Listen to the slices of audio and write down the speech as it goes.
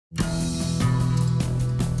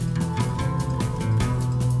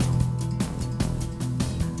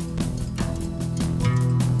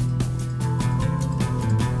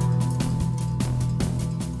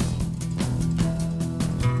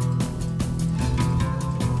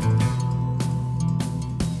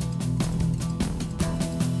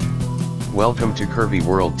Welcome to Curvy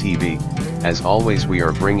World TV. As always, we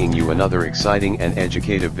are bringing you another exciting and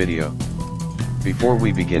educative video. Before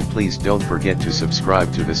we begin, please don't forget to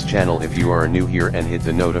subscribe to this channel if you are new here and hit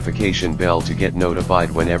the notification bell to get notified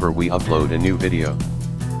whenever we upload a new video.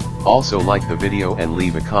 Also like the video and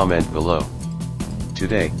leave a comment below.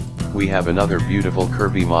 Today, we have another beautiful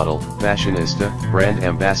curvy model, fashionista, brand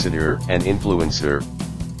ambassador and influencer.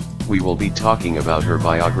 We will be talking about her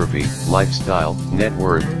biography, lifestyle, net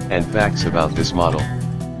worth, and facts about this model.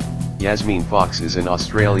 Yazmin Fox is an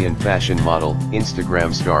Australian fashion model,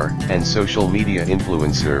 Instagram star, and social media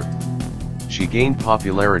influencer. She gained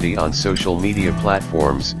popularity on social media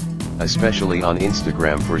platforms, especially on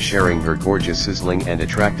Instagram, for sharing her gorgeous, sizzling and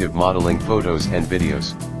attractive modeling photos and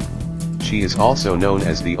videos. She is also known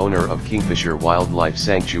as the owner of Kingfisher Wildlife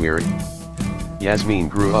Sanctuary. Yazmin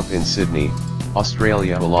grew up in Sydney,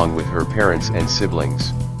 Australia along with her parents and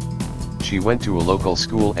siblings. She went to a local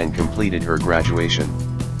school and completed her graduation.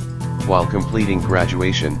 While completing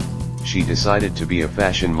graduation, she decided to be a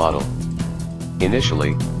fashion model.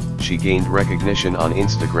 Initially, she gained recognition on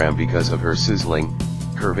Instagram because of her sizzling,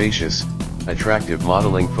 curvaceous, attractive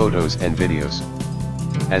modeling photos and videos.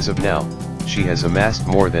 As of now, she has amassed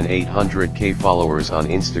more than 800,000 followers on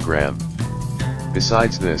Instagram.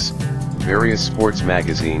 Besides this, various sports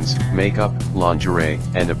magazines, makeup, lingerie,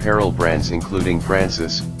 and apparel brands including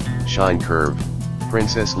Francis, Shine Curve,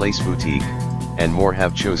 Princess Lace Boutique, and more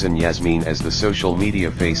have chosen Yazmin as the social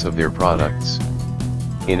media face of their products.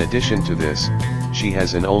 In addition to this, she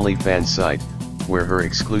has an OnlyFans site, where her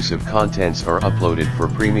exclusive contents are uploaded for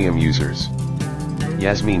premium users.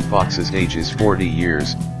 Yazmin Fox's age is 40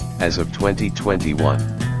 years, as of 2021.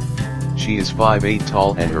 She is 5'8"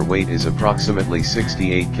 tall and her weight is approximately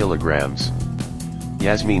 68 kilograms.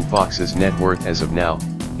 Yazmin Fox's net worth as of now,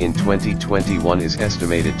 in 2021, is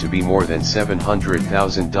estimated to be more than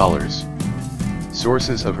 $700,000.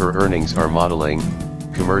 Sources of her earnings are modeling,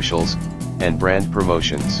 commercials, and brand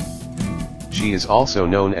promotions. She is also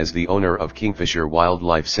known as the owner of Kingfisher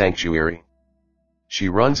Wildlife Sanctuary. She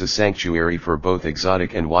runs a sanctuary for both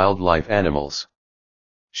exotic and wildlife animals.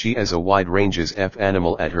 She has a wide ranges of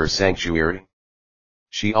animal at her sanctuary.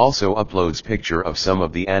 She also uploads picture of some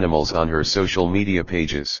of the animals on her social media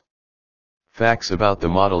pages. Facts about the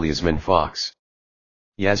model Yazmin Fox.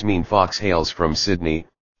 Yazmin Fox hails from Sydney,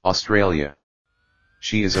 Australia.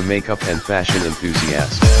 She is a makeup and fashion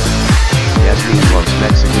enthusiast. Yazmin loves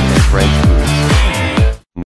Mexican and French food.